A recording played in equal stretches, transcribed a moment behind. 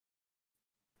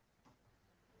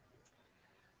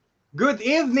Good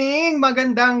evening,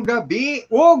 magandang gabi,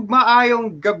 ug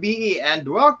maayong gabi, and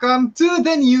welcome to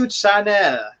the new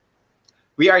channel.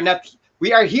 We are not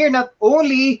we are here not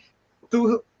only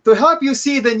to help you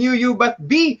see the new you, but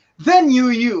be the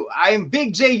new you. I'm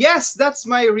Big J. Yes, that's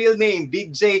my real name,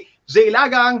 Big J. J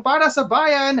Lagang para sa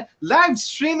bayan, live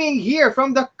streaming here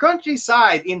from the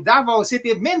countryside in Davao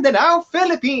City, Mindanao,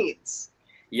 Philippines.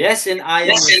 Yes, and I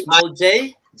am Small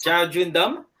J, Jao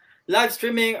Jundam, live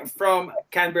streaming from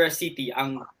Canberra City,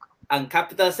 ang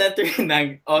capital center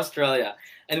ng Australia.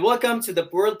 And welcome to the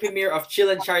world premiere of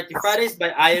Chill and Charity Fridays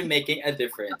by I Am Making a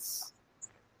Difference.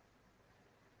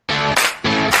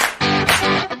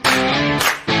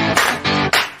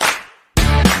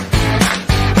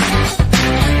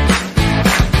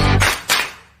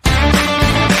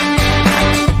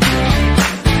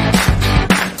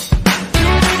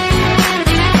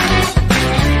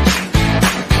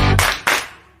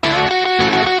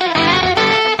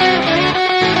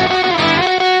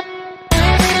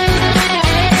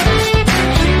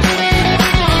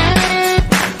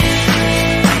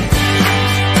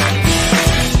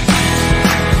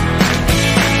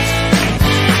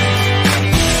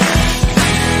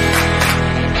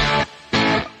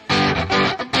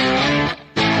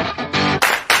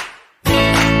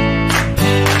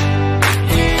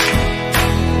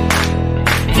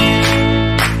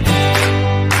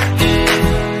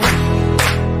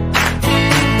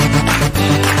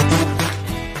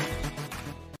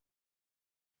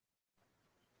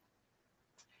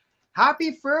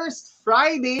 Happy first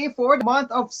Friday for the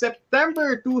month of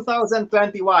September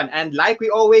 2021. And like we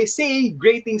always say,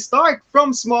 great things start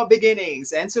from small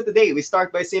beginnings. And so today we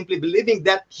start by simply believing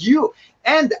that you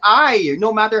and I,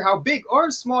 no matter how big or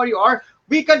small you are,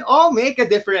 we can all make a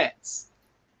difference.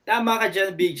 Tama ka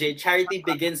dyan, Big J. Charity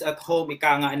begins at home,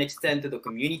 ika nga, and extend to the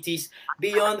communities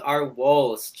beyond our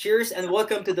walls. Cheers and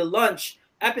welcome to the lunch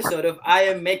episode of I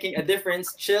Am Making a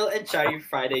Difference, Chill and Charity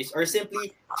Fridays, or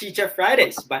simply Chicha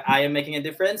Fridays by I Am Making a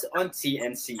Difference on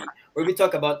TNC, where we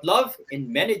talk about love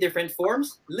in many different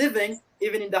forms, living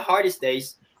even in the hardest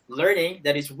days, learning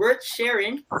that is worth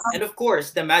sharing, and of course,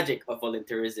 the magic of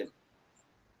volunteerism.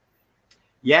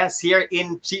 Yes, here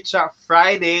in Chicha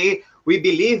Friday, we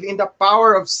believe in the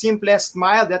power of simplest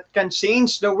smile that can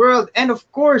change the world. And of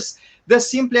course, the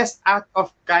simplest act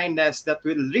of kindness that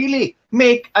will really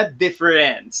make a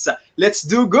difference. Let's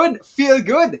do good, feel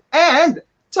good, and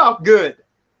talk good.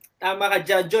 Tama ka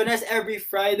dyan. Join us every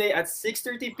Friday at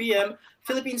 6:30 p.m.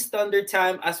 Philippine Standard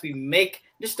Time as we make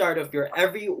the start of your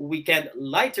every weekend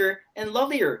lighter and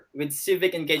lovelier with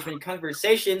civic engagement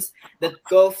conversations that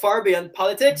go far beyond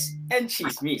politics and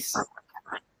chismis.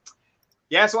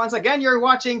 Yes, once again, you're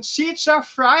watching Chicha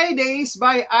Fridays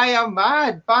by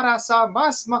Ayamad para sa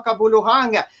mas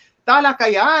makabuluhang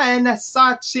talakayan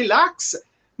sa chillax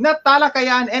na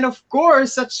talakayan and of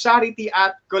course sa charity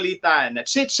at kulitan.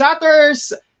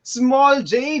 Chit-chatters, Small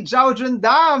J, Jao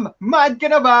Jundam, mad ka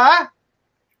na ba?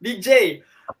 Big J,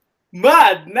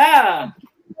 mad na!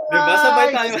 Diba sabay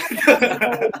tayo?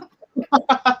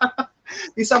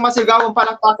 Isang masigawang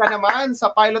palakpakan naman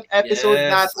sa pilot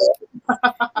episode natin.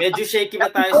 Medyo shaky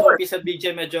pa tayo sa umpisa, Big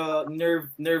J. Medyo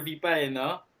nervy pa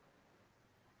no?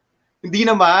 Hindi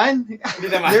naman. Hindi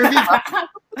naman. Nervy pa.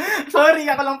 Sorry,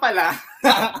 ako lang pala.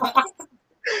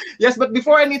 Yes, but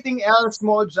before anything else,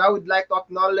 Moja, I would like to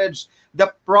acknowledge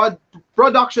the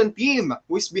production team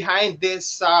who is behind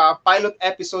this pilot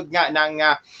episode nga ng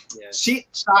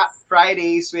Chicha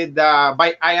Fridays with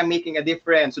by I Am Making a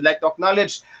Difference. Would like to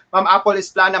acknowledge Ma'am Apple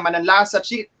Isplana Mananlasa,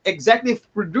 Chief Executive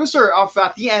Producer of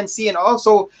TNC, and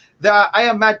also the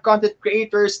I Am Mad Content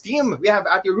Creators team. We have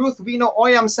Ati Ruth, Vino,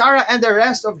 Oyam, Sarah, and the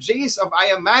rest of Jays of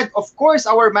I Am Mad. Of course,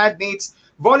 our madmates,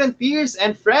 volunteers,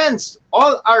 and friends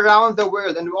all around the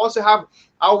world. And we also have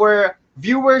our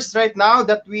viewers right now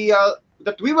that we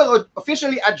will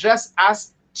officially address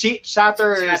as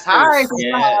chit-chatters. Hi!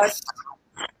 Yes.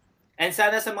 And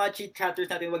sana sa mga chit-chatters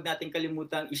natin, wag natin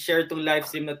kalimutang i-share tong live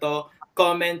stream na to.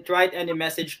 Comment, write any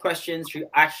message, questions,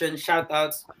 reactions,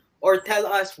 shoutouts, or tell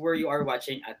us where you are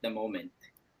watching at the moment.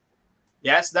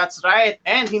 Yes, that's right.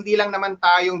 And hindi lang naman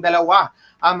tayong dalawa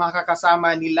ang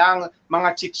makakasama nilang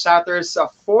mga chit-chatters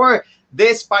for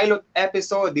this pilot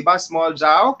episode. Diba, Small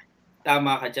Jao?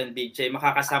 Tama ka dyan, Big J.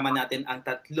 Makakasama natin ang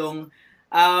tatlong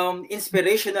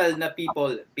inspirational na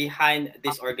people behind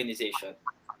this organization.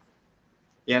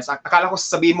 Yes, akala ko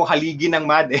sasabihin mo haligi ng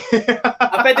mad eh.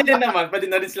 Pwede din naman. Pwede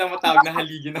na rin silang matawag na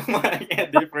haligi ng mad.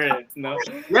 Different, no?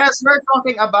 Yes, we're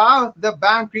talking about the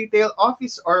Bank Retail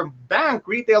Office or Bank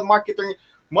Retail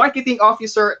Marketing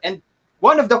Officer and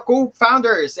one of the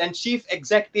co-founders and chief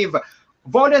executive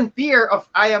volunteer of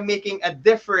I Am Making a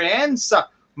Difference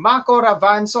Mako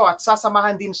Ravanzo, at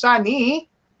sasamahan din siya ni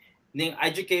Ning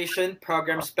Education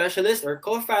Program Specialist or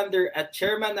co-founder at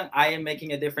chairman ng I Am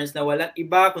Making a Difference na walang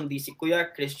iba kundi si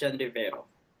Kuya Christian Rivero.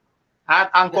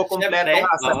 At ang kukumpleto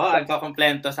nga sa ang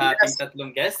kukumpleto sa ating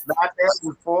tatlong guests. That is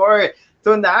for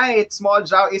tonight. Small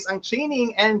Jow is ang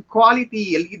training and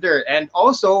quality leader and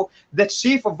also the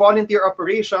Chief of Volunteer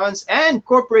Operations and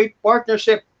Corporate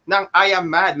Partnership ng I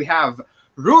Am Mad. We have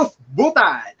Ruth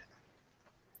Butad.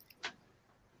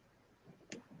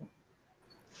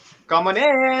 Come on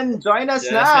in. Join us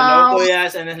now. Hello,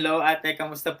 Kuyas, and hello, ate.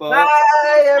 Kamusta po?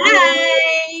 Hi, everyone.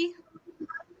 Hi!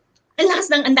 Ang lakas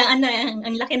ng,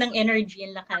 ang laki ng energy,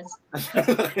 ang lakas.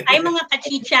 Ay, mga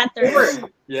kachi-chatters.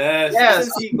 Yes.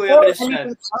 Si Before Kuya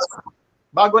Christian.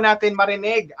 Bago natin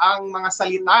marinig ang mga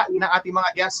salita ng ating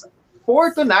mga guests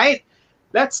for tonight,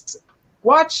 let's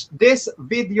watch this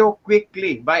video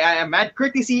quickly by I Am Mad,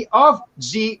 courtesy of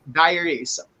G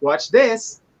Diaries. Watch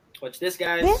this. Watch this,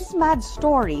 guys. This mad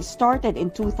story started in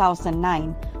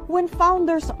 2009 when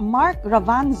founders Mark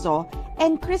Ravanzo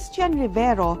and Christian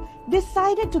Rivero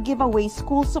decided to give away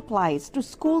school supplies to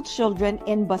school children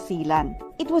in Basilan.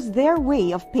 It was their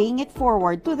way of paying it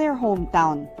forward to their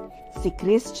hometown. Si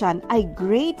Christian ay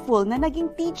grateful na naging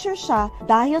teacher siya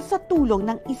dahil sa tulong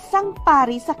ng isang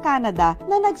pari sa Canada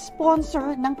na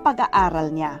nag-sponsor ng pag-aaral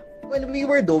niya. When we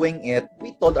were doing it,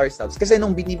 we told ourselves, kasi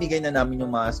nung binibigay na namin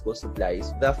yung mga school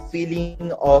supplies, the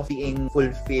feeling of being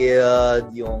fulfilled,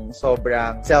 yung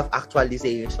sobrang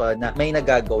self-actualization na may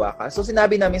nagagawa ka. So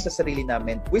sinabi namin sa sarili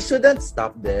namin, we shouldn't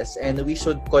stop this and we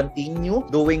should continue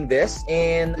doing this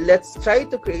and let's try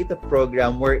to create a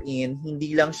program wherein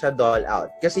hindi lang siya dole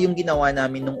out. Kasi yung ginawa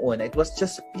namin nung una, it was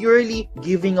just purely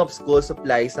giving of school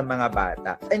supplies sa mga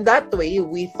bata. And that way,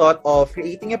 we thought of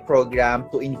creating a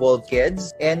program to involve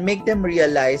kids and make them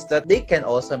realize that they can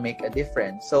also make a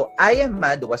difference. So, I Am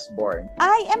Mad was born.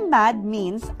 I Am Mad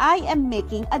means I am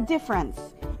making a difference.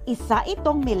 Isa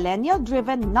itong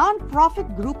millennial-driven non-profit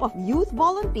group of youth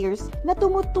volunteers na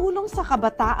tumutulong sa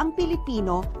kabataang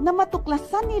Pilipino na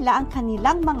matuklasan nila ang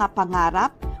kanilang mga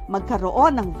pangarap,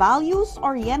 magkaroon ng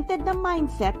values-oriented na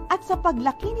mindset at sa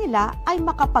paglaki nila ay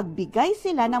makapagbigay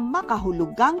sila ng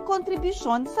makahulugang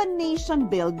kontribusyon sa nation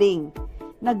building.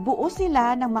 Nagbuo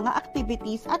sila ng mga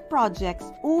activities at projects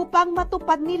upang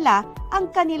matupad nila ang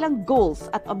kanilang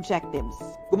goals at objectives.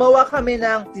 Gumawa kami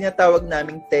ng tinatawag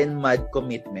naming 10 MAD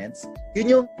commitments. Yun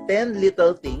yung 10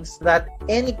 little things that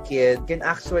any kid can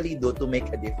actually do to make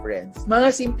a difference.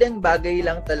 Mga simpleng bagay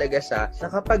lang talaga siya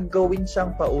na kapag gawin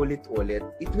siyang paulit-ulit,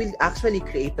 it will actually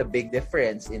create a big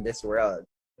difference in this world.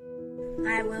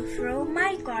 I will throw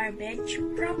my garbage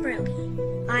properly.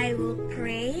 I will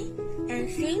pray and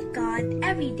thank God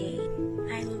every day.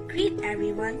 I will greet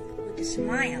everyone with a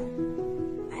smile.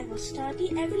 I will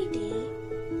study every day.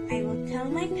 I will tell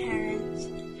my parents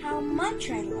how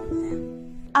much I love them.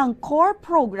 Ang core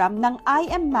program ng I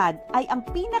Am Mad ay ang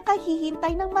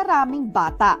pinakahihintay ng maraming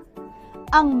bata.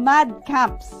 Ang Mad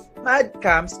Camps. Mad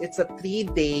Camps, it's a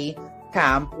 3-day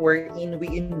camp wherein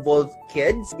we involve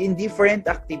kids in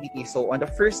different activities. So on the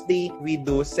first day, we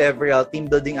do several team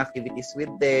building activities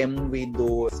with them. We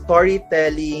do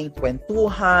storytelling,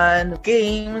 kwentuhan,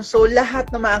 games. So lahat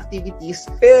ng mga activities.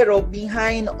 Pero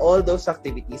behind all those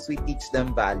activities, we teach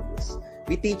them values.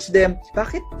 We teach them,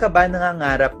 bakit ka ba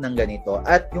nangangarap ng ganito?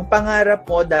 At yung pangarap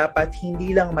mo dapat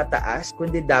hindi lang mataas,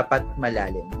 kundi dapat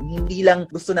malalim. Hindi lang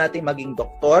gusto natin maging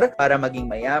doktor para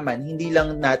maging mayaman. Hindi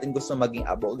lang natin gusto maging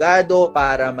abogado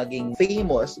para maging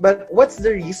famous. But what's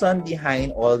the reason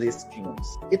behind all these dreams?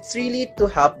 It's really to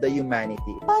help the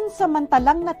humanity.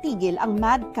 Pansamantalang natigil ang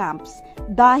Mad Camps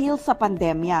dahil sa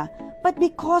pandemya. But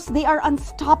because they are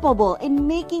unstoppable in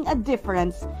making a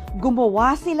difference,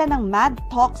 gumawa sila ng Mad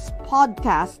Talks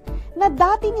podcast na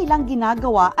dati nilang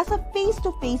ginagawa as a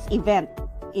face-to-face event.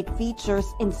 It features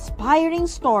inspiring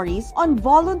stories on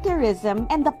volunteerism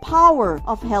and the power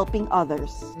of helping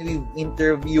others. We've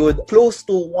interviewed close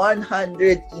to 100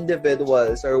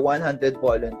 individuals or 100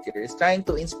 volunteers trying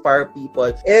to inspire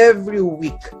people every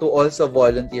week to also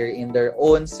volunteer in their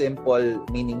own simple,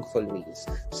 meaningful ways.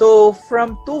 So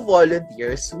from 2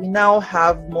 volunteers, we now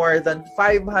have more than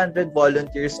 500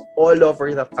 volunteers all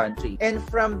over the country. And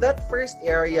from that first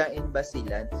area in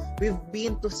Basilan, we've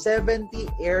been to 70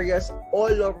 areas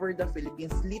all over the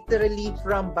Philippines, literally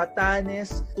from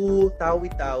Batanes to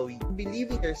Tawi-Tawi. Believe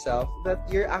in yourself that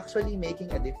you're actually making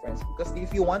a difference, because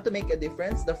if you want to make a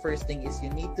difference, the first thing is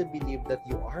you need to believe that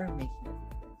you are making a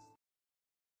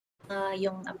difference.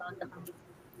 Yung about the humble.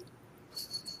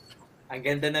 Ang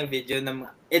ganda ng video.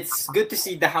 It's good to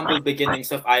see the humble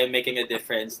beginnings of I Am Making a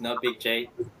Difference, no, Big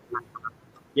J?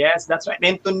 Yes, that's right.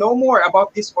 And to know more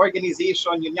about this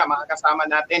organization, yun nga, makakasama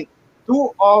natin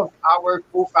two of our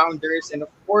co-founders and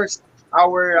of course,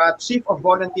 our Chief of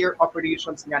Volunteer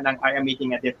Operations nga ng I Am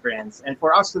Making a Difference. And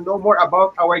for us to know more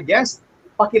about our guest,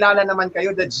 pakilala naman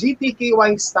kayo the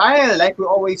GTKY style like we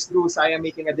always do sa I Am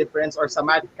Making a Difference or sa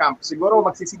Mad Camp. Siguro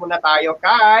magsisimula tayo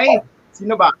kay,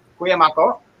 sino ba? Kuya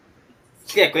Mako?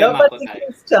 Sige, Kuya Dapat Mako si tayo.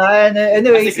 Christian.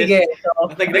 Anyway, Ah, sige. sige. So,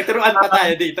 Nagturuan pa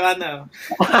tayo dito, ano?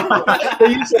 the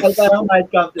usual, parang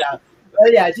mic camp lang. Well,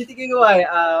 yeah, GTKY, Go,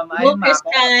 I'm Mako.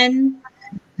 Christian.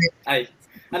 Ay,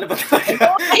 ano ba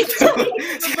talaga? Okay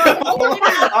ka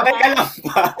lang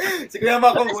ba? Si Kuya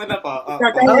Mako muna po.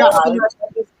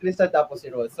 Christian tapos si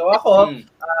Rose. So ako,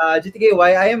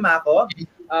 GTKY, I am Mako.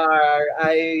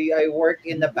 I work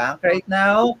in the bank right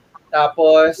now.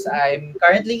 Tapos, I'm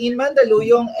currently in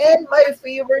Mandaluyong and my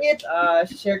favorite,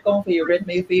 share kong favorite,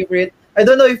 my favorite, I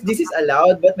don't know if this is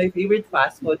allowed, but my favorite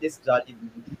fast food is Jollibee.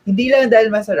 Hindi lang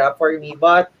dahil masarap for me,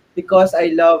 but because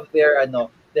I love their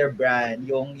brand,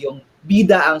 yung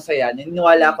bida ang saya.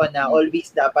 Niniwala ko na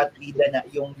always dapat bida na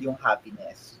yung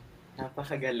happiness.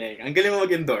 Napakagaling. Ang galing mo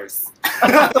mag-endorse.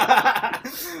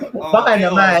 Baka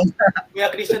naman. Kuya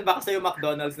Christian, baka sa'yo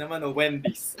McDonald's naman o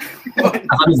Wendy's.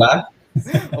 Ako ba?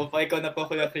 Opo, ikaw na po,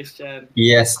 Kuya Christian.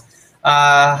 Yes.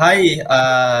 Hi.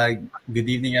 Good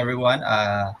evening, everyone.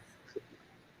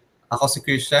 Ako si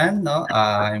Christian. No?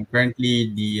 I'm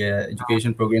currently the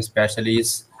Education Program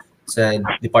Specialist sa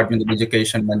Department of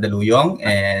Education Mandaluyong,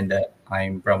 and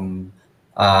I'm from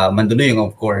Mandaluyong,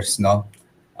 of course. No?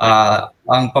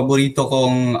 Ang paborito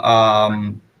kong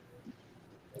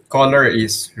color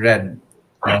is red.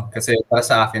 No? Kasi para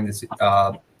sa akin, this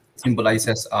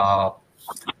symbolizes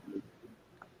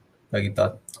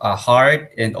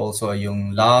heart and also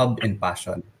yung love and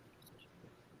passion.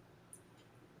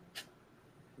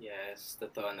 Yes,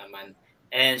 totoo naman.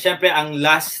 And syempre, ang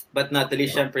last but not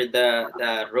least, syempre, the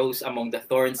rose among the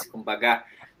thorns, kumbaga,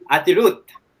 Ate Ruth.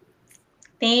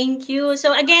 Thank you.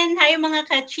 So again, hi mga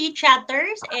ka-chi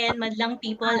chatters and madlang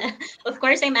people. Of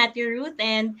course, I'm Ate Ruth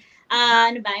and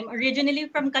I'm originally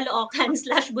from Caloocan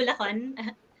 / Bulacan.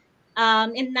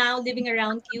 And now living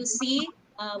around QC.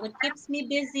 What keeps me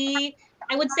busy,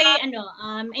 I would say,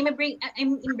 I'm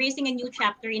embracing a new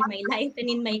chapter in my life and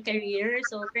in my career.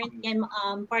 So currently, I'm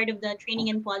part of the training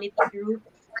and quality group.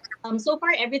 So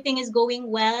far, everything is going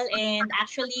well, and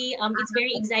actually, it's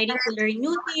very exciting to learn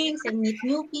new things and meet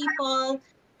new people.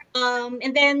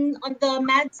 And then on the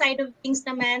mad side of things,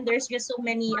 naman, there's just so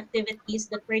many activities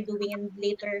that we're doing, and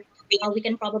later we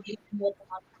can probably promote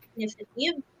about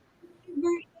initiative.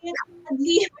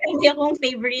 Sadly, hindi akong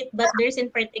favorite, but there's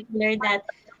in particular that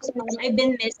I've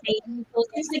been missing. So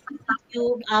since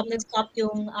nag-PQ, nag-stop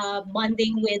yung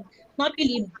bonding with, not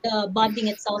really the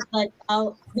bonding itself, but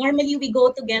normally we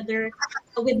go together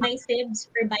with my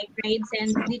sibs for bike rides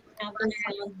and we travel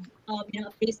around,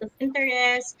 a place of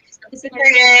interest,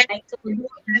 like, so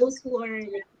those who are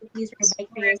like these are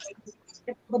bike rides,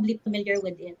 are probably familiar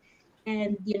with it.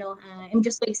 And I'm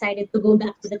just so excited to go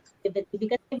back to the activity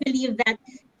because I believe that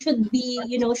should be,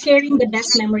 sharing the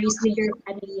best memories with your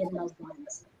family and loved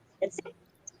ones. That's it.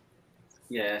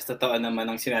 Yes, totoo naman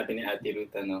ang sinabi ni Ate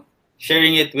Ruth, ano?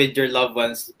 Sharing it with your loved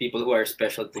ones, people who are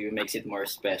special to you, makes it more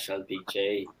special,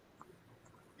 BJ.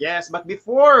 Yes, but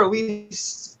before we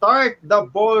start the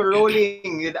ball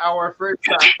rolling with our first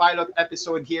pilot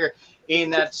episode here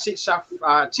in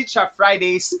Chit-Chat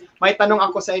Fridays, may tanong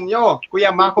ako sa inyo,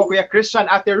 Kuya Mako, Kuya Christian,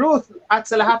 Ate Ruth, at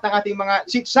sa lahat ng ating mga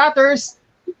Chit-Chatters.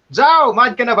 Jow,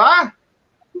 mad ka na ba?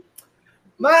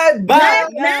 Mad!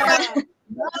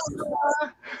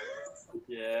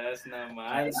 Yes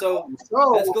naman. So,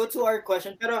 let's go to our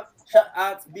question. Pero,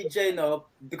 BJ, no,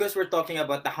 because we're talking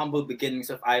about the humble beginnings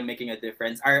of I Am Making a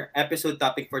Difference, our episode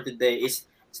topic for today is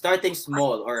starting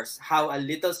small, or how a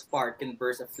little spark can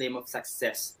burst a flame of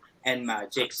success and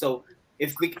magic. So,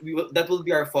 if that will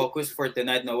be our focus for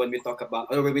tonight, now when we talk about,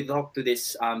 or when we talk to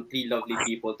these three lovely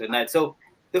people tonight. So,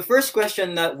 the first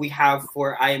question that we have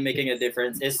for I Am Making a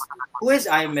Difference is, who is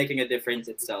I Am Making a Difference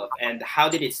itself, and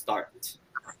how did it start?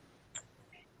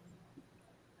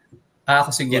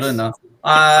 Ako siguro, Yes. no?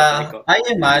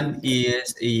 IMAN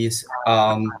is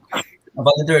a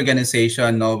volunteer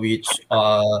organization, no, which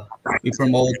we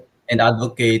promote and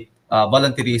advocate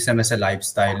volunteerism as a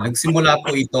lifestyle. Nagsimula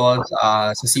po ito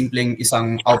sa simpleng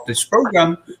isang outreach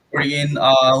program wherein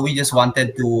we just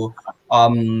wanted to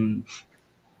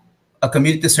a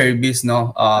community service,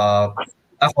 no.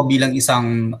 Ako bilang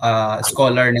isang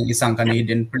scholar ng isang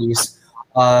Canadian priest,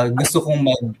 gusto kong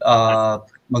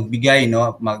magbigay,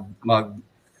 no, mag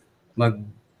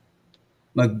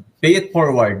pay it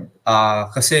forward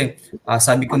Kasi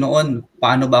sabi ko noon,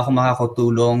 paano ba ako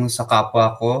makakatulong sa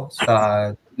kapwa ko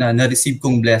sa na-receive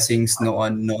kong blessings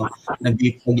noon no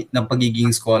ng pagiging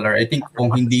scholar. I think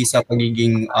kung hindi sa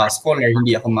pagiging scholar,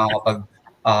 hindi ako makakapag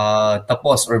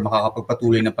tapos or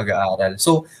makakapagpatuloy ng pag-aaral.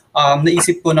 So,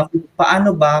 naisip ko na kung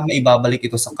paano ba maibabalik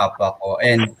ito sa kapwa ko.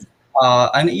 And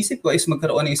ang naisip ko is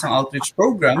magkaroon ng isang outreach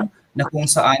program na kung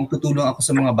saan tutulong ako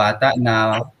sa mga bata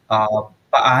na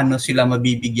paano sila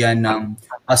mabibigyan ng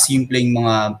simpleng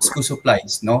mga school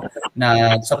supplies, no?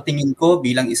 Na sa tingin ko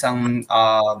bilang isang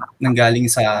nanggaling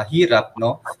sa hirap,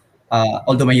 no?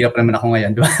 Although mahirap naman ako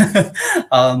ngayon, di ba?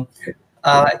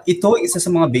 Ito isa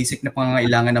sa mga basic na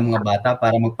pangangailangan ng mga bata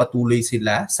para magpatuloy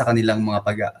sila sa kanilang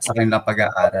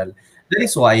pag-aaral. That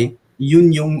is why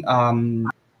yun yung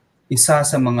isa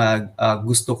sa mga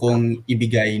gusto kong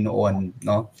ibigay noon,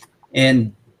 no?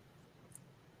 And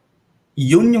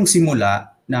yun yung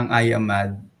simula ng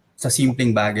IAMAD sa simpleng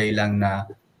bagay lang na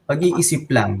pag-iisip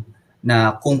lang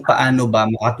na kung paano ba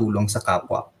makatulong sa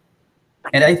kapwa.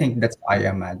 And I think that's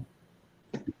IAMAD.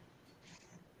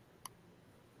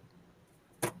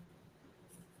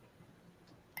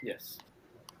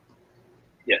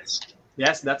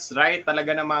 Yes, that's right.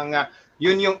 Talaga namang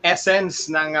yun yung essence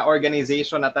ng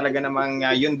organization na talaga namang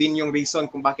yun din yung reason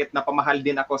kung bakit napamahal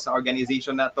din ako sa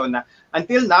organization na to na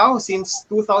until now, since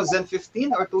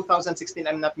 2015 or 2016,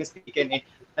 I'm not mistaken,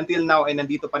 until now ay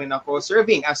nandito pa rin ako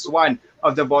serving as one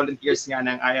of the volunteers nga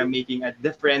ng I Am Making a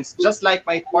Difference. Just like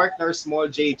my partner, Small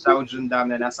J. Chow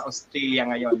Jundam na nasa Australia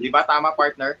ngayon. Di ba tama,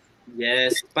 partner?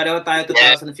 Yes, pareho tayo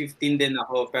 2015 din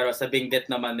ako pero sa Benguet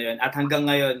naman na yun. At hanggang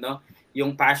ngayon, no,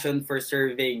 yung passion for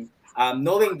serving,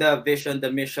 knowing the vision,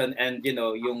 the mission, and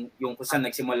yung kung saan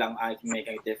nagsimulang I Can Make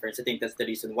a Difference. I think that's the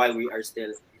reason why we are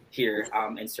still here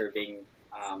and serving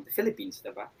the Philippines,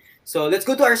 diba? So let's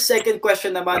go to our second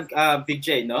question naman, Big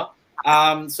J, no?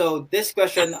 So this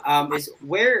question is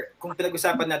kung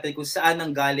pinag-usapan natin kung saan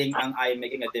nanggaling ang I Am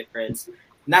Making a Difference,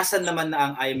 nasan naman na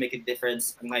ang I Am Making a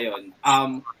Difference ngayon?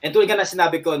 And tulad nga na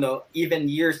sinabi ko, no, even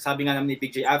years, sabi nga naman ni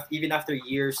Big J, even after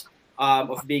years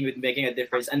of being with Making a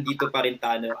Difference, andito pa rin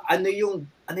tayo. Ano yung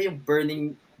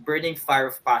burning fire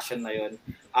of passion na yun?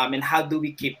 And how do we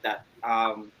keep that?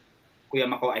 Kuya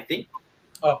Mako, I think?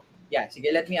 Oh, yeah. Sige,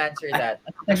 let me answer that.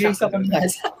 Nag-raise ako niya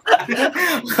sa...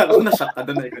 Alam na shock ka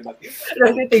doon.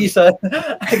 Reputation.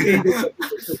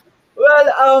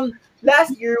 Well,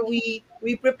 last year, we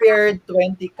prepared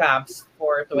 20 camps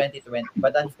for 2020.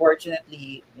 But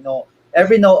unfortunately,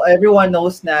 everyone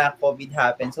knows na COVID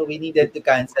happened, so we needed to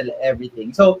cancel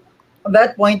everything. So, at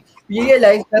that point, we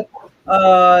realized that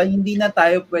hindi na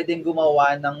tayo pwedeng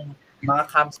gumawa ng mga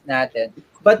camps natin.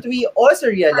 But we also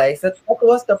realized that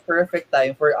was the perfect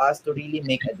time for us to really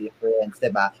make a difference,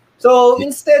 diba? So,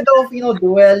 instead of,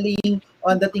 dwelling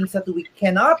on the things that we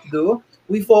cannot do,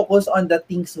 we focus on the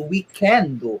things we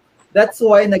can do. That's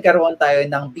why nagkaroon tayo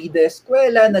ng Bida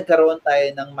Eskwela, nagkaroon tayo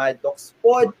ng Mad Talks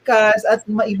Podcast, at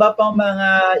iba pang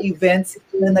mga events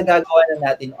na nagagawa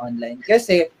na natin online.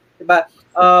 Kasi, diba,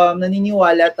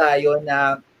 naniniwala tayo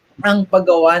na ang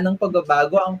paggawa ng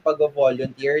pagbabago, ang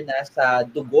pag-volunteer na sa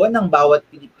dugo ng bawat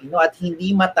Pilipino at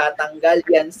hindi matatanggal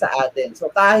yan sa atin.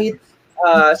 So kahit,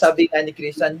 sabi nga ni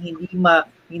Christian, hindi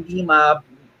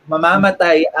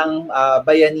mamamatay ang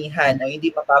bayanihan o hindi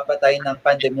mapapatay ng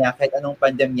pandemya kahit anong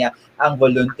pandemya ang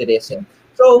volunteerism.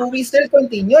 So we still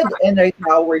continued, and right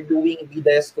now we're doing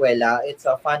Bida Eskwela. It's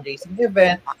a fundraising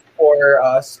event for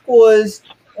schools,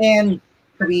 and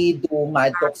we do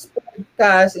Mad Talks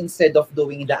Podcast instead of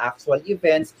doing the actual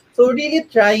events. So really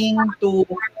trying to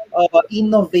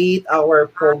innovate our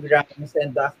programs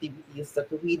and the activities that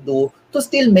we do to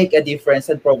still make a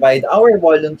difference and provide our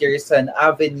volunteers an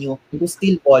avenue to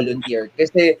still volunteer.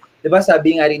 Kasi, di ba,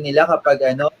 sabi nga rin nila kapag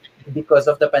because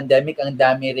of the pandemic, ang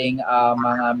dami ring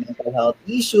mga mental health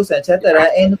issues, etc.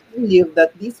 And we believe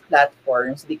that these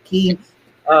platforms became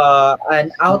an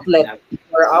outlet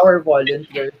for our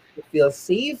volunteers to feel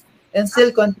safe and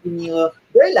still continue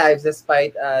their lives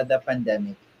despite the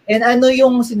pandemic. And ano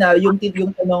yung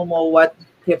tanong mo, what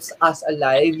keeps us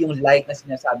alive, yung light na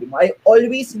sinasabi mo. I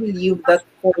always believe that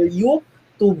for you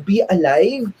to be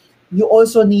alive, you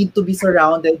also need to be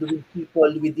surrounded with people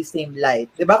with the same light.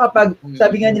 Diba kapag,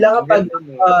 sabi nga nila kapag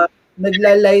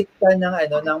naglalight ka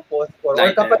ng phosphor,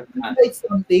 or kapag light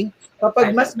something,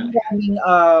 kapag mas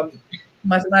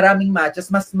maraming matches,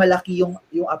 mas malaki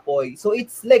yung apoy. So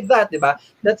it's like that, diba?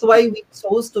 That's why we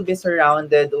chose to be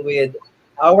surrounded with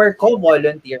our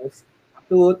co-volunteers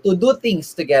to do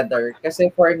things together.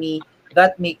 Kasi for me,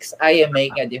 that makes I Am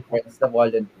Making a Difference, the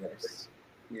volunteers.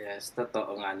 Yes,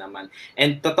 totoo nga naman.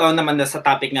 And totoo naman na sa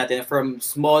topic natin, from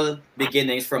small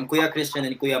beginnings, from Kuya Christian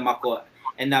and Kuya Mako,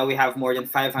 and now we have more than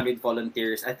 500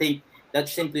 volunteers. I think that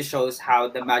simply shows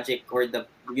how the magic or the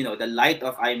light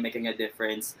of I'm Making a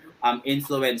Difference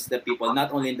influence the people,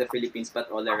 not only in the Philippines,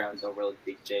 but all around the world,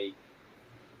 Big J.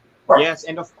 Yes,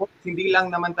 and of course, hindi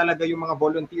lang naman talaga yung mga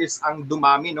volunteers ang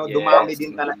dumami, no? Yes. Dumami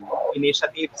din talaga yung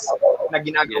initiatives na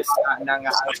ginagawa ng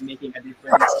Making a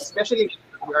Difference. Especially if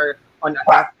we are on a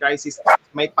health crisis.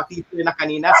 May pa-teacher na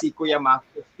kanina si Kuya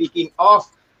Mako. Speaking of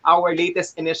our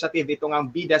latest initiative, itong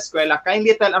ang Bida Eskwela.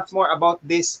 Kindly tell us more about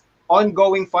this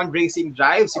ongoing fundraising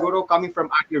drive. Siguro coming from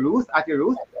Ate Ruth. Ate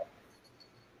Ruth?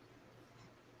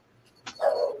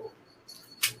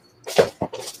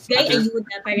 Gay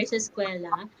Ayuda para sa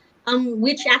eskwela.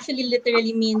 Which actually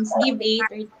literally means give aid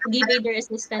or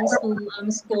assistance to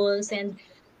schools, and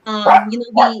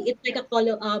it's like a call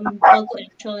to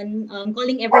action,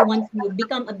 calling everyone to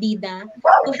become a bida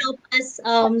to help us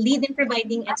lead in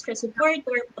providing extra support to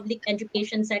our public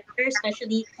education sector,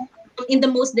 especially in the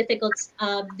most difficult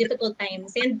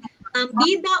times. And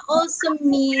bida also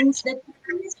means that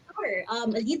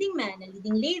a leading man, a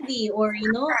leading lady, or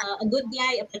a good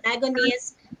guy, a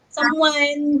protagonist,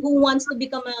 someone who wants to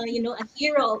become a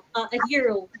hero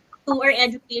to our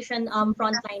education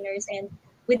frontliners. And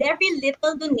with every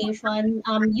little donation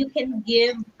you can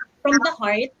give from the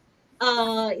heart,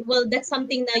 well, that's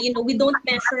something na we don't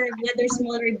measure whether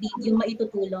small or big yung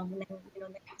maitutulong ng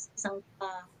isang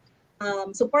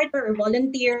supporter or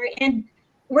volunteer. And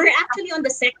we're actually on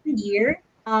the second year.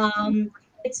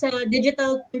 It's a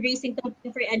digital fundraising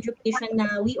campaign for education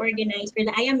na we organize, for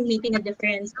the I Am Making a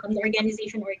Difference, the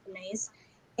organization organized.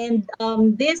 And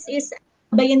this is a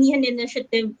Bayanihan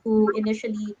initiative to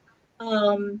initially,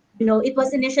 it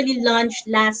was initially launched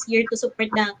last year to support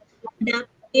the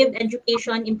adaptive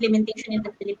education implementation in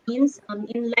the Philippines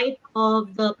in light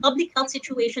of the public health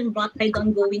situation brought by the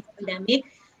ongoing pandemic.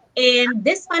 And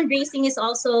this fundraising is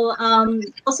also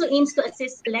aims to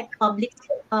assist select public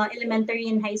elementary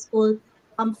and high school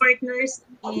partners,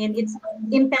 and it's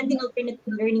impending alternative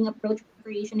learning approach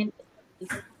preparation and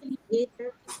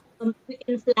later we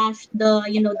can flash the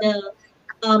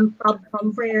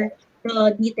problem for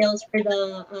the details for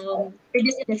the for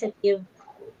this initiative.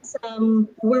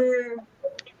 We're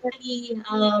really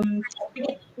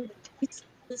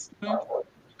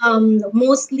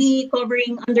mostly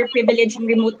covering underprivileged and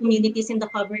remote communities in the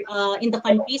country,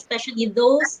 especially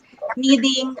those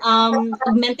needing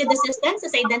augmented assistance,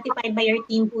 as identified by our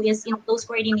team, who is in close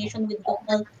coordination with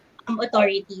local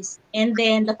authorities. And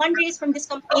then the fundraise from this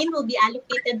campaign will be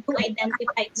allocated to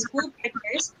identified school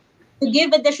partners to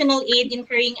give additional aid in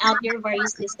carrying out their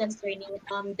various distance learning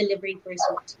delivery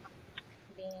pursuits.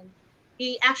 Then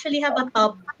we actually have a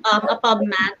pub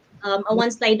mat, a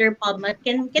one slider pub mat.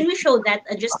 Can we show that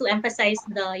just to emphasize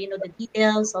the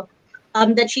details of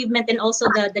the achievement, and also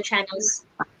the channels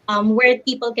where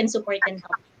people can support and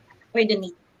help or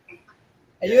donate.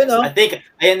 Ayun, no? I think,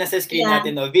 ayan, nasa screen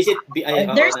natin, no? Visit,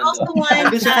 there's also one.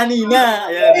 Nandun siya kanina.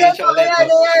 Ayan, siya ulit,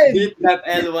 no?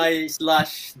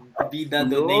 bit.ly/bida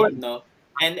donate, no?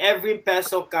 And every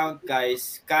peso count,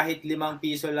 guys. Kahit 5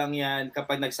 piso lang yan,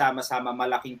 kapag nagsama-sama,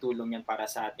 malaking tulong yan para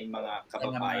sa ating mga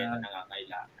kababayan na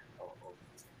nangangailangan.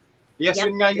 Yes,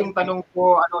 yun nga yung tanong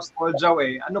ko, Small Jow,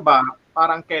 ano ba,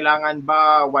 parang kailangan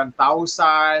ba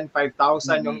 1,000,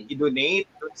 5,000 yung i-donate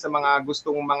sa mga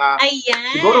gustong mga,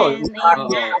 siguro,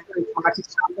 mga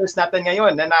subscribers natin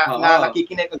ngayon na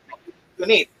nakikinig at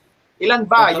donate. Ilan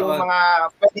ba yung mga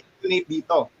pwedeng donate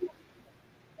dito?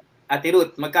 Ate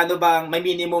Ruth, magkano ba, may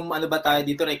minimum ba tayo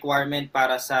dito requirement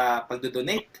para sa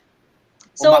pagdo-donate?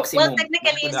 So, well,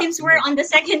 technically, since we're on the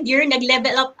second year,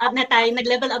 nag-level up na tayo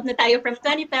from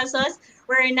 20 pesos.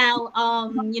 We're now,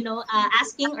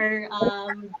 asking our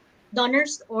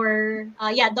donors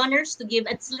to give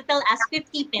as little as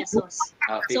 50 pesos.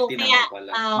 50 so, kaya,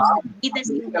 Bida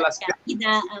 50.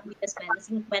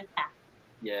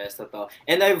 Yes, totoo.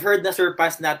 And I've heard na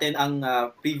surpass natin ang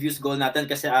previous goal natin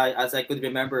kasi as I could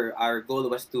remember, our goal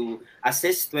was to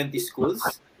assist 20 schools.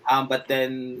 But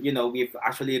then, we've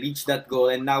actually reached that goal,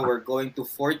 and now we're going to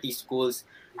 40 schools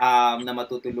na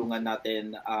matutulungan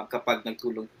natin kapag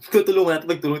tutulungan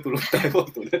natin, magtulong tayo.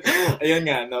 Ayun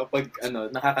nga, no?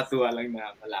 Nakakatuwa lang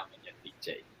na malaman yan,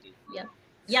 DJ. Yep,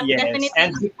 yes.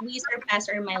 Definitely we surpass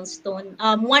our milestone.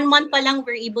 1 month pa lang,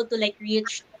 we're able to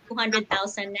reach 200,000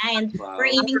 na, and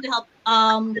we're aiming to help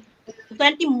 20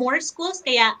 more schools,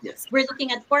 kaya we're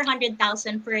looking at 400,000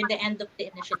 for the end of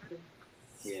the initiative.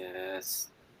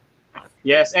 Yes.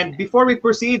 Yes, and before we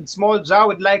proceed, Small Ja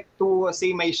would like to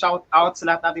say may shout out sa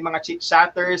lahat nating mga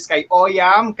chit-chatters, kay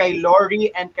Oyam, kay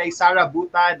Lori, and kay Sarah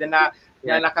Butad na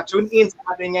naka-tune in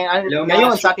sa atin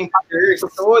ngayon sa ating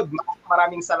episode.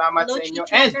 Maraming salamat Hello, sa inyo.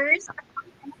 chit-chatters. And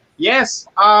yes,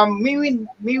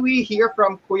 may we hear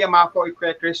from Kuya Mako or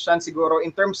Kuya Christian siguro in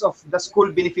terms of the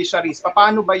school beneficiaries.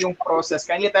 Paano ba yung process?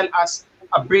 Can you tell us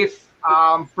a brief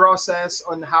process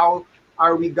on how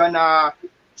are we gonna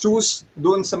choose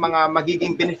dun sa mga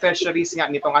magiging beneficiaries nga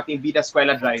nitong ating Vida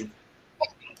Eskwela Drive?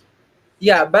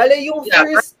 Yeah, bale yung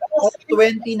first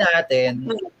 20 natin,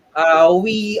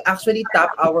 we actually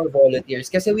tap our volunteers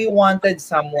kasi we wanted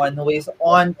someone who is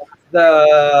on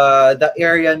the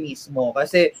area mismo.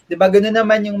 Kasi 'di ba ganoon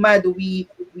naman yung MAD, we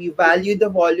value the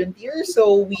volunteers,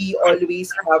 so we always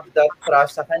have that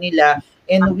trust sa kanila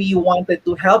and we wanted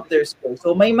to help their school.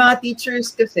 So may mga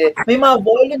teachers kasi, may mga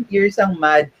volunteers ang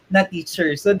MAD na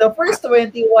teachers. So the first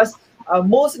 20 was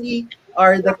mostly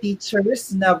are the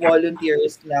teachers na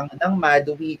volunteers ng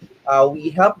MAD. We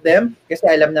help them kasi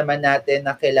alam naman natin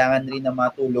na kailangan rin ng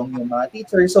mga tulong yung mga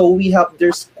teachers. So we help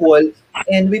their school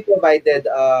and we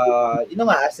provided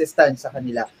assistance sa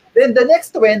kanila. Then the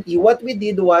next 20, what we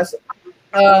did was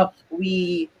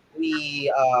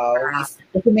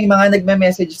kasi may mga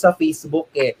nagme-message sa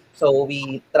Facebook eh. So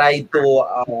we tried to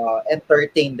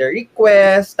entertain their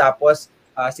request. Tapos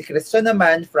si Christian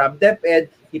naman from DepEd,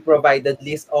 he provided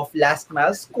list of last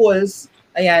mile schools.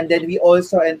 Ayan, then we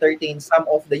also entertained some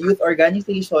of the youth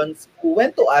organizations who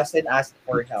went to us and asked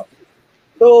for help.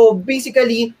 So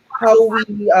basically, how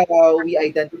we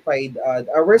identified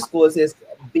our schools is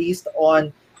based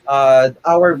on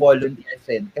our volunteers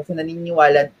din. Kasi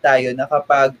naniniwala tayo na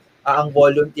kapag ang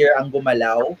volunteer ang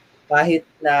gumalaw, kahit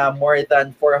na more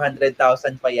than 400,000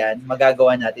 pa yan,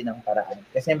 magagawa natin ang paraan.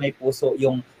 Kasi may puso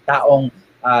yung taong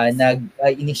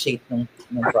nag-initiate ng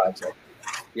project.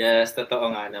 Yes,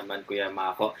 totoo nga naman, Kuya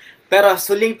Mako. Pero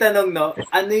suling tanong, no,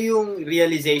 ano yung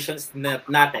realizations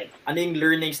natin? Ano yung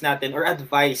learnings natin or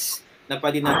advice na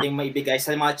pwede natin maibigay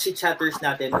sa mga chit-chatters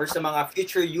natin or sa mga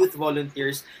future youth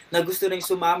volunteers na gusto ring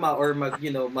sumama or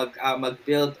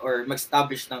mag-build or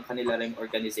mag-establish ng kanila ring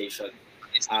organization?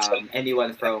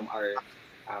 Anyone from our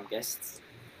guests?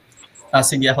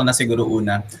 Sige, ako na siguro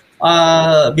una.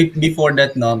 Before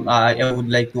that, no, I would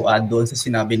like to add doon sa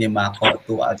sinabi ni Mako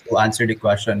to answer the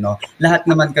question. No? Lahat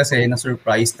naman kasi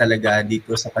na-surprise talaga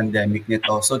dito sa pandemic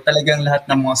nito. So talagang lahat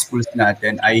ng mga schools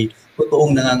natin ay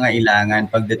totoong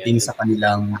nangangailangan pagdating sa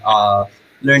kanilang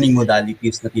learning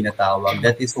modalities na tinatawag.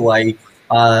 That is why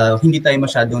hindi tayo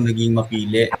masyadong naging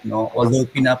mapili. No? Although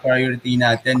pina-priority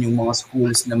natin yung mga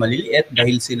schools na maliliit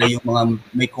dahil sila yung mga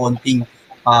may konting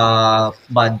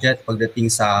budget pagdating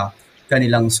sa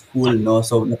kanilang school, no?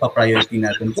 So napa-priority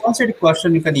natin. To answer the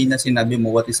question yung kanina sinabi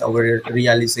mo, what is our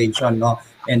realization, no?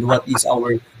 And what is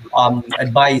our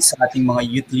advice sa ating mga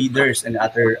youth leaders and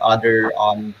other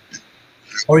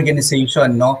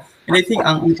organization, no? And I think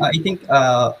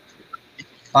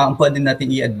ang pwede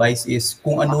natin i-advise is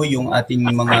kung ano yung ating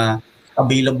mga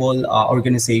available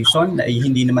organization na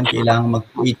hindi naman kailangan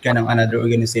mag-create ka ng another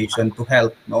organization to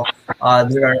help, no?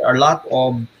 There are a lot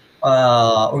of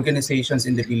organizations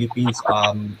in the Philippines.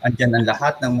 Andyan ang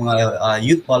lahat ng mga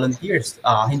youth volunteers.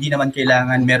 Hindi naman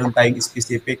kailangan meron tayong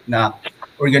specific na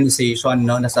organization,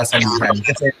 no, na sasalihan.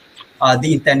 Kasi ang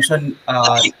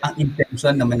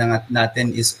intention naman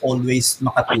natin is always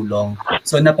makatulong.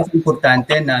 So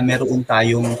napaka-importante na meron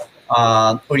tayong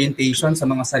orientation sa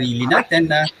mga sarili natin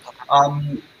na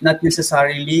not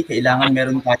necessarily kailangan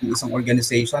meron tayong isang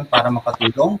organization para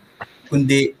makatulong,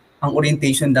 kundi ang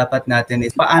orientation dapat natin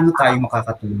is paano tayo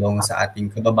makakatulong sa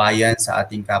ating kababayan, sa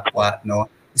ating kapwa, no?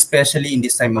 Especially in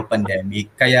this time of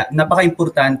pandemic. Kaya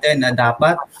napaka-importante na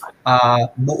dapat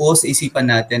buo sa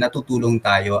isipan natin na tutulong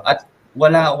tayo at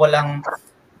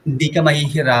hindi ka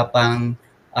mahihirapang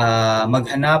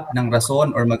maghanap ng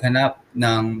rason or maghanap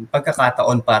ng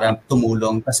pagkakataon para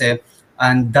tumulong kasi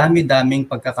ang dami-daming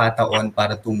pagkakataon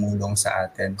para tumulong sa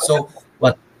atin. So,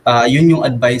 yun yung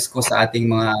advice ko sa ating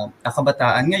mga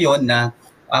kabataan ngayon na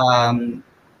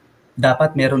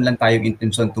dapat meron lang tayong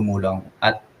intensyon tumulong.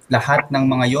 At lahat ng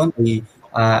mga yon ay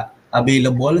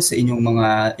available sa inyong mga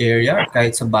area,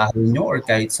 kahit sa bahay nyo or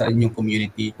kahit sa inyong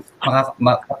community.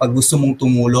 Kapag gusto mong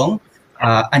tumulong,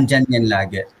 andyan yan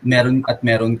lagi.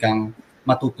 Meron kang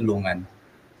matutulungan.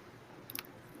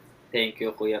 Thank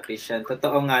you, Kuya Christian.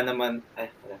 Totoo nga naman,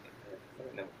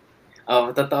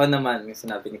 totoo naman yung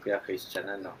sinabi ni Kuya Christian,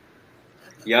 ano.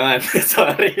 Yan,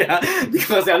 sorry ha. Hindi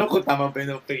ko kasi alam kung tama pa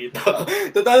yung ito.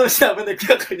 Totoo naman sinabi ni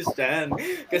Kuya Christian.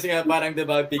 Kasi nga parang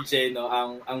diba, Big J, no,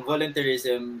 ang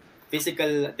volunteerism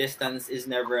physical distance is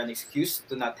never an excuse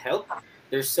to not help.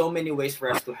 There's so many ways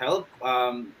for us to help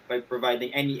by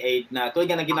providing any aid na tulad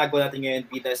nga ng ginagawa natin ngayon,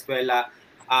 Vita Eskwela,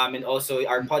 and also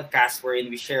our podcast wherein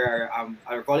we share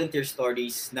our volunteer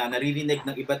stories na naririnig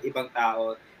ng iba't ibang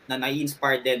tao na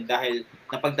nai-inspire din dahil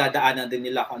napagdadaanan din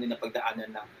nila kung ano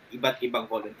napagdaanan ng iba't ibang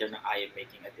volunteer na I am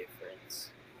making a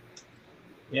difference.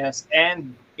 Yes,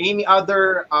 and any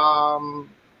other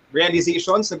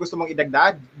realizations na gusto mong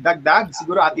idagdag?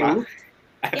 Siguro Ate Ruth?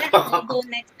 Yeah, I'll go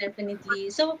next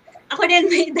definitely. So, ako din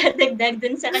may dadagdag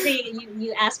dun sa kasi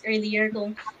you asked earlier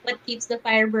kung what keeps the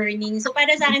fire burning. So,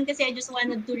 para sa akin kasi I just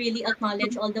wanted to really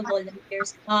acknowledge all the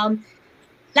volunteers.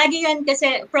 Lagi yan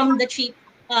kasi from the chiefs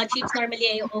normally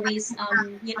I always,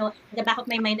 the back of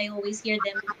my mind I always hear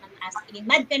them asking,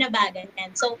 mad ka na ba?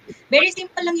 Ganyan. So, very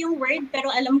simple lang yung word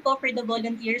pero alam ko for the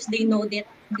volunteers, they know that,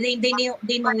 they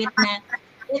know it na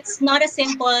it's not a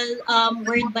simple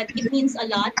word but it means a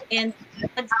lot. And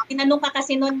pag tinanong ka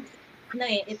kasi nun,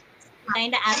 it's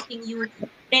kind of asking you,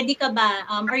 ready ka ba?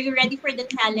 Are you ready for the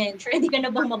challenge? Ready ka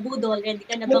na bang mabudol? Ready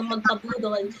ka na bang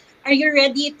magpabudol? Are you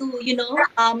ready to,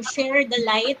 share the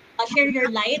light, share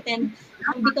your light and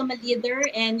become a leader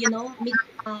and,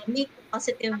 make a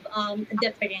positive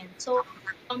difference? So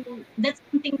that's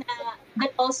something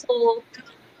that also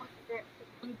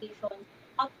foundation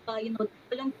of,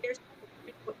 volunteers,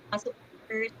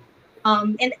 supporters,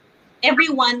 and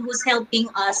everyone who's helping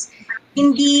us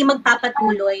hindi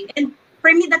magpapatuloy. And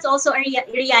for me, that's also a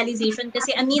realization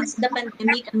kasi amidst the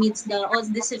pandemic, amidst all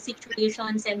these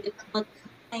situations and difficult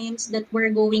times that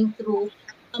we're going through,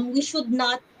 we should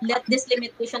not let these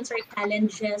limitations or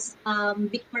challenges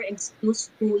become our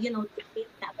excuse to, to take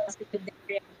that positive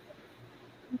direction.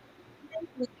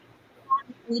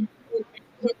 We do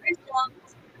with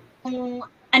ourselves, kung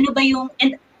ano ba yung,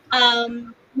 and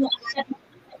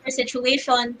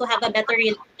situation to have a better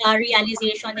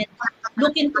realization and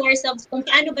look into ourselves kung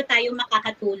paano ba tayo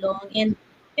makakatulong. And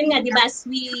yun nga, di ba, as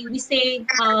we say,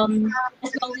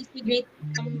 as long as we great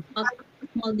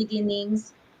small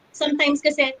beginnings, sometimes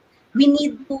kasi we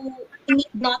need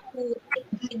not to take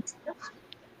big steps.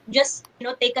 Just,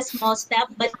 take a small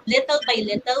step, but little by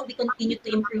little, we continue to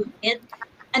improve it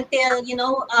until,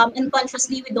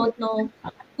 unconsciously, we don't know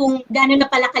kung gaano na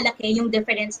pala kalaki yung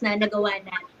difference na nagawa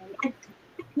natin.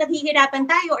 Naghihirapan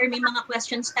tayo or may mga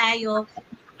questions tayo,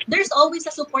 there's always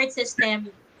a support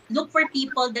system. Look for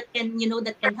people that can,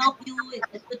 that can help you,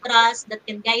 that you trust, that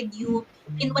can guide you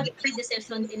in whatever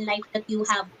decisions in life that you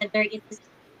have, whether it is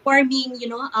forming,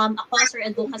 a cause or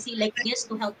advocacy like this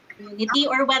to help the community,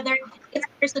 or whether it's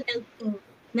personal thing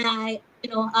na,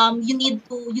 you need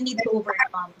to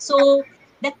overcome. So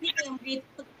definitely I'm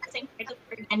grateful because I'm part of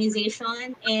the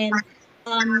organization and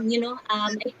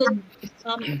I could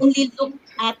only look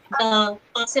at the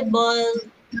possible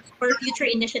for future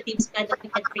initiatives that we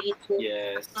can create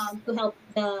to help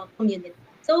the community.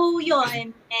 So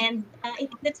yun, and I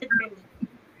think that's it for me.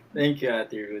 Thank you,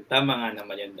 Ate Ruth. Tama nga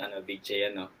naman yun, Big J,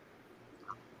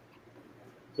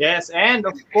 Yes, and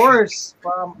of course,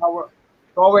 from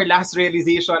our last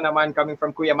realization naman coming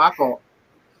from Kuya Mako.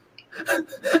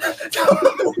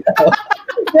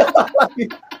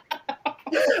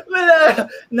 Wala.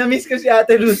 Na-miss ko si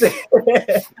Ate Ruth.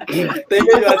 Thank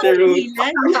you, Ate Ruth.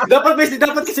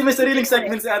 dapat kasi may sariling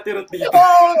segment si Ate Ruth dito.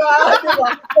 Oo nga,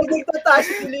 diba? Pag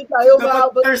nagtatash ulit tayo,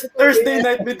 Thursday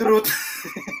night with Ruth.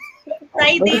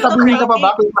 Friday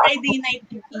night.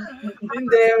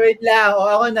 Hindi, wait lang.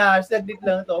 Ako na, saglit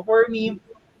lang to. For me,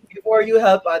 before you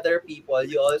help other people,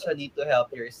 you also need to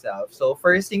help yourself. So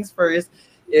first things first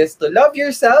is to love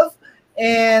yourself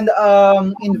and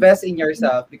invest in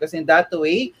yourself, because in that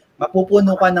way,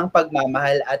 mapupuno ka ng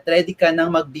pagmamahal at ready ka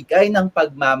nang magbigay ng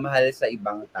pagmamahal sa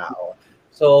ibang tao.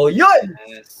 So, yun!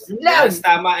 Yes,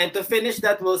 tama. And to finish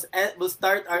that, we'll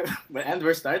start with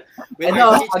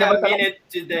our teacher minute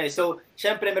today. So,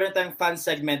 syempre, meron tayong fun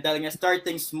segment dahil nga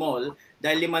starting small,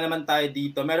 dahil 5 naman tayo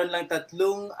dito, meron lang 3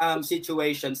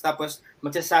 situations, tapos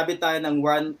magsasabi tayo ng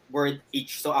 1 word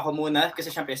each. So, ako muna,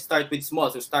 kasi syempre, start with small.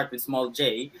 So, start with small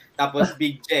J, tapos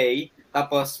big J,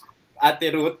 tapos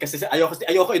Ate Ruth, kasi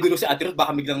ayoko idulo si Ate Ruth,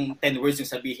 baka biglang 10 words yung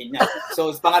sabihin niya.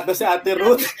 So, pangatlo si Ate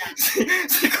Ruth,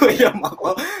 si Kuya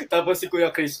Mako, tapos si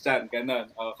Kuya Christian, ganon.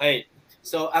 Okay.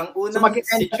 So, ang unang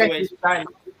situation...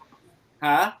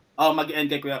 Ha?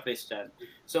 Mag-end kay Kuya Christian.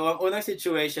 So, ang unang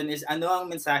situation is, ano ang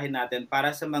mensahe natin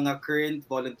para sa mga current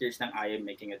volunteers ng I Am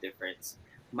Making a Difference?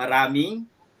 Maraming...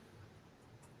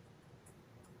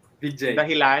 Big J.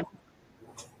 Dahilan?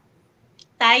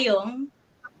 Tayong...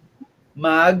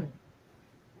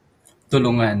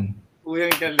 Tulungan.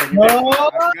 Uyang galing.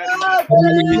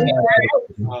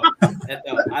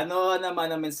 Eto, ano naman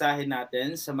ang mensahe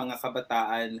natin sa mga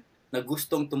kabataan na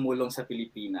gustong tumulong sa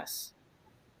Pilipinas?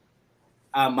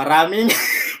 Maraming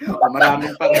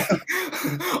maraming pa.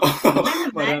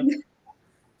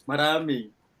 Maraming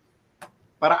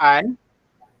Paraan?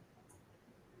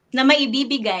 Na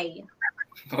maibibigay.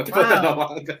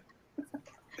 Wow.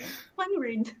 One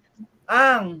word.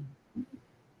 Ang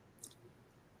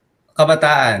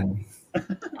Kabataan.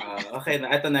 Okay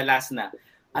na, ito na, last na.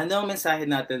 Ano ang mensahe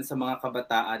natin sa mga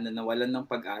kabataan na nawalan ng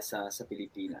pag-asa sa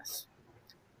Pilipinas?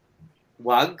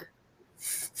 Wag.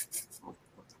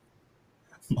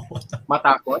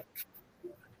 Matakot?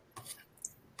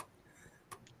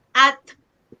 At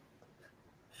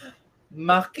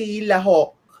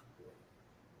makilahok.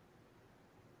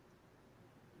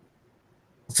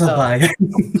 Sa bayan.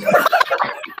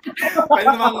 Kaya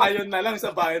naman ngayon na lang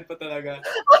sa bayan pa talaga.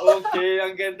 Okay,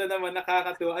 ang ganda naman,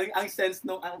 nakakatuwa. Ang sense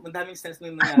nung, ang daming sense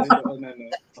nung nangyari doon. Ano?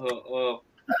 Oo.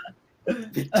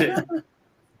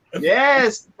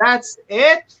 Yes, that's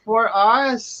it for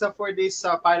us for this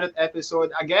pilot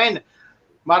episode. Again,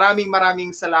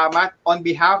 maraming salamat on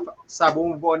behalf sa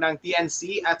buong buo ng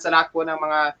TNC at sa lahat po ng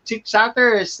mga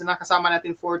chit-chatters na nakasama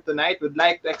natin for tonight. Would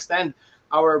like to extend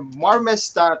our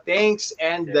warmest thanks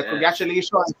and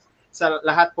congratulations sa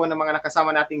lahat po ng mga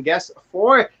nakasama nating guests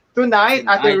for tonight,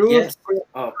 Ate Ruth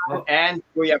and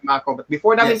Kuya Mako. But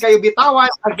before namin kayo bitawan,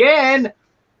 again,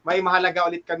 may mahalaga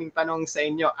ulit kaming tanong sa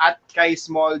inyo at kay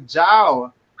Small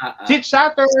Jow.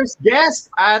 Chit-chatters,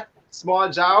 guest at Small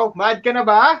Jow, mad ka na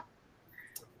ba?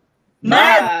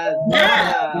 Mad!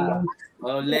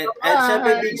 Ulit. At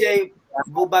syempre, BJ,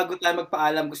 bago tayo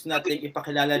magpaalam, gusto natin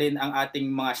ipakilala rin ang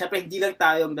ating mga, syempre hindi lang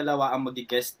tayong dalawa ang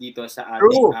mag-guest dito sa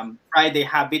ating Friday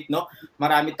Habit, no?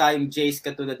 Marami tayong J's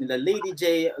katulad nila Lady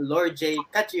J, Lord J,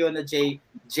 Catriona J,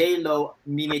 J-Lo,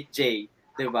 Minute J.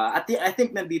 Diba? At I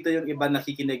think nandito yung iba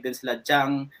nakikinig din sila,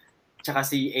 Jang, tsaka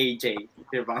si AJ.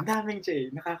 Diba? Ang daming J.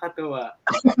 Nakakatuwa.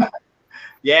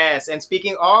 Yes, and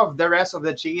speaking of the rest of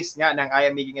the G's nga ng I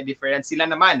Am Making a Difference, sila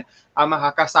naman ang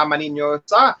makakasama ninyo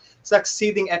sa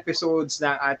succeeding episodes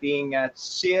ng ating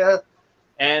Chill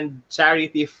and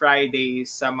Charity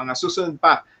Fridays sa mga susunod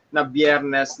pa na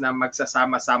biyernes na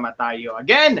magsasama-sama tayo.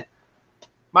 Again,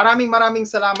 maraming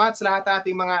salamat sa lahat ng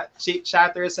ating mga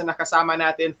chit-chatters na nakasama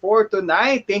natin for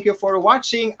tonight. Thank you for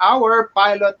watching our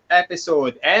pilot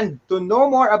episode. And to know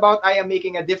more about I Am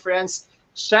Making a Difference,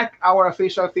 check our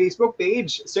official Facebook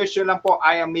page. Search nyo lang po,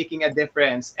 I Am Making a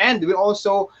Difference. And we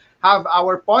also have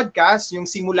our podcast, yung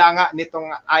simula nga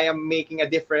nitong I Am Making a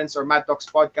Difference or Mad Talks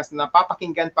podcast na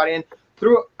napapakinggan pa rin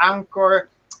through Anchor,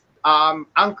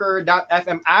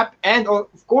 Anchor.fm app, and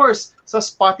of course sa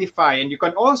Spotify. And you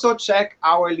can also check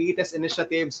our latest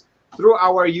initiatives through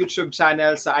our YouTube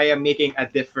channel sa I Am Making a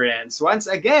Difference.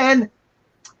 Once again,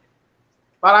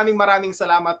 maraming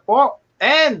salamat po.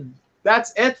 And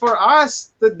that's it for us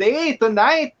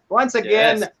tonight. Once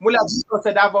again, mula dito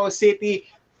sa Davao City,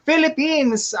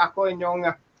 Philippines. Ako inyong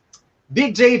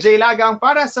Big J Lagang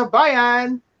para sa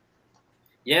bayan.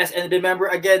 Yes, and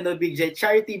remember again, the Big J,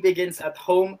 charity begins at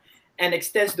home and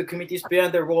extends to communities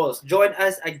beyond their walls. Join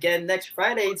us again next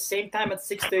Friday, same time at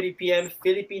 6:30 p.m.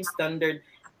 Philippine Standard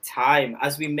Time,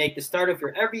 as we make the start of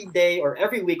your every day or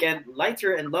every weekend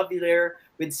lighter and lovelier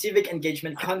with civic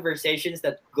engagement conversations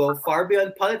that go far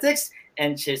beyond politics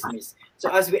and chismes. So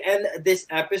as we end this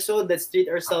episode, let's treat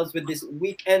ourselves with this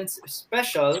weekend's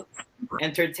special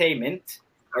entertainment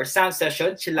or sound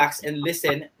session. Chillax and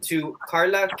listen to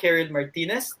Carla Caril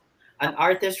Martinez, an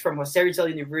artist from Jose Rizal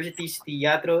University's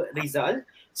Teatro Rizal,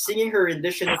 singing her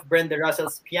rendition of Brenda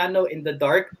Russell's Piano in the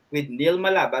Dark with Neil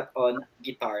Malabat on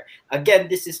guitar. Again,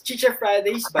 this is Chicha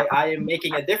Fridays by I Am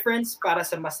Making a Difference para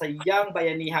sa masayang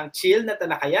bayanihang chill na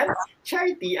talakayan,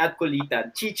 charity at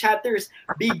kulitan. Chi-chatters,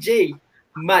 Big J,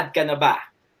 mad ka na ba?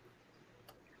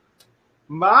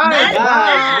 Mad!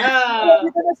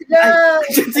 Dito na sila!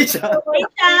 Si Jang.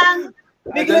 Wait lang.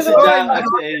 Ito si Jang at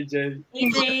si AJ.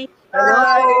 AJ.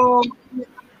 Hello!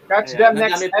 Catch them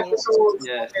next Ang dami pong- episode.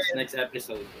 Yes, next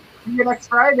episode. See you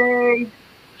next Friday.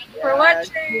 For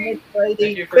watching. Thank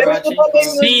you for Pero watching. ito pa,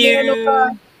 may- See you. ano pa,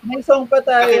 may song pa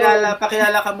tayo.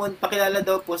 Pakilala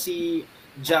daw po si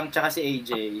Jang tsaka si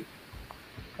AJ.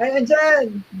 Ay,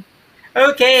 andyan!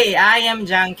 Okay, I am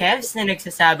John Kevs na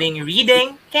nagsasabing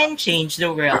reading can change the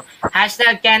world.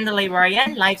 Hashtag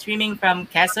Candelaria, live streaming from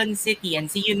Quezon City, and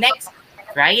see you next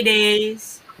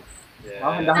Fridays.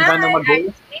 Handa na mag-go.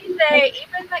 Hindi,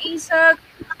 even maisag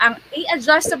ang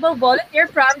A-Adjustable Volunteer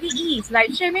from the East,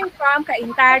 live streaming from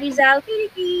Cainta, Rizal,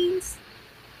 Philippines.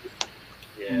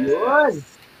 Yun.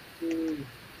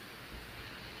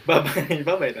 Bye-bye.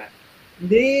 Bye-bye na.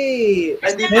 Hindi.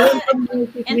 Hindi Meron pa. pa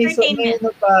music, Entertainment.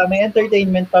 may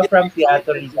entertainment pa from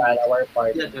Teatro Rizal, our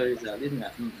part. Yeah, Rizal. Yun nga.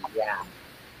 Yeah.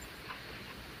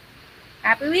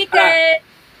 Happy weekend!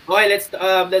 Okay,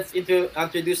 let's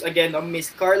introduce again Miss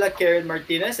Carla Karen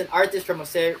Martinez, an artist from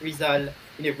Jose Rizal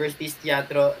University's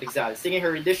Teatro Rizal, singing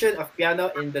her rendition of Piano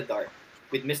in the Dark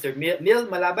with Mr. Neil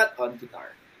Malabat on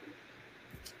guitar.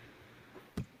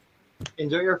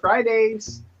 Enjoy your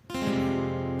Fridays.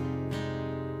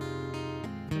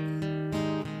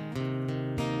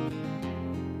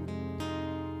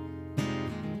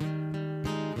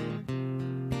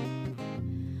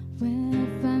 When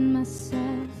I find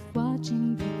myself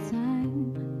watching the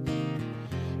time,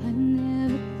 I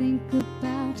never think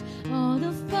about all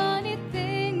the funny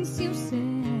things you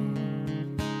said.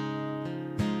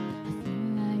 I feel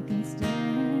like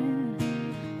instead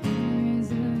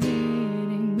words are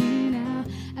hitting me now.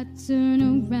 I turn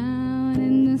around.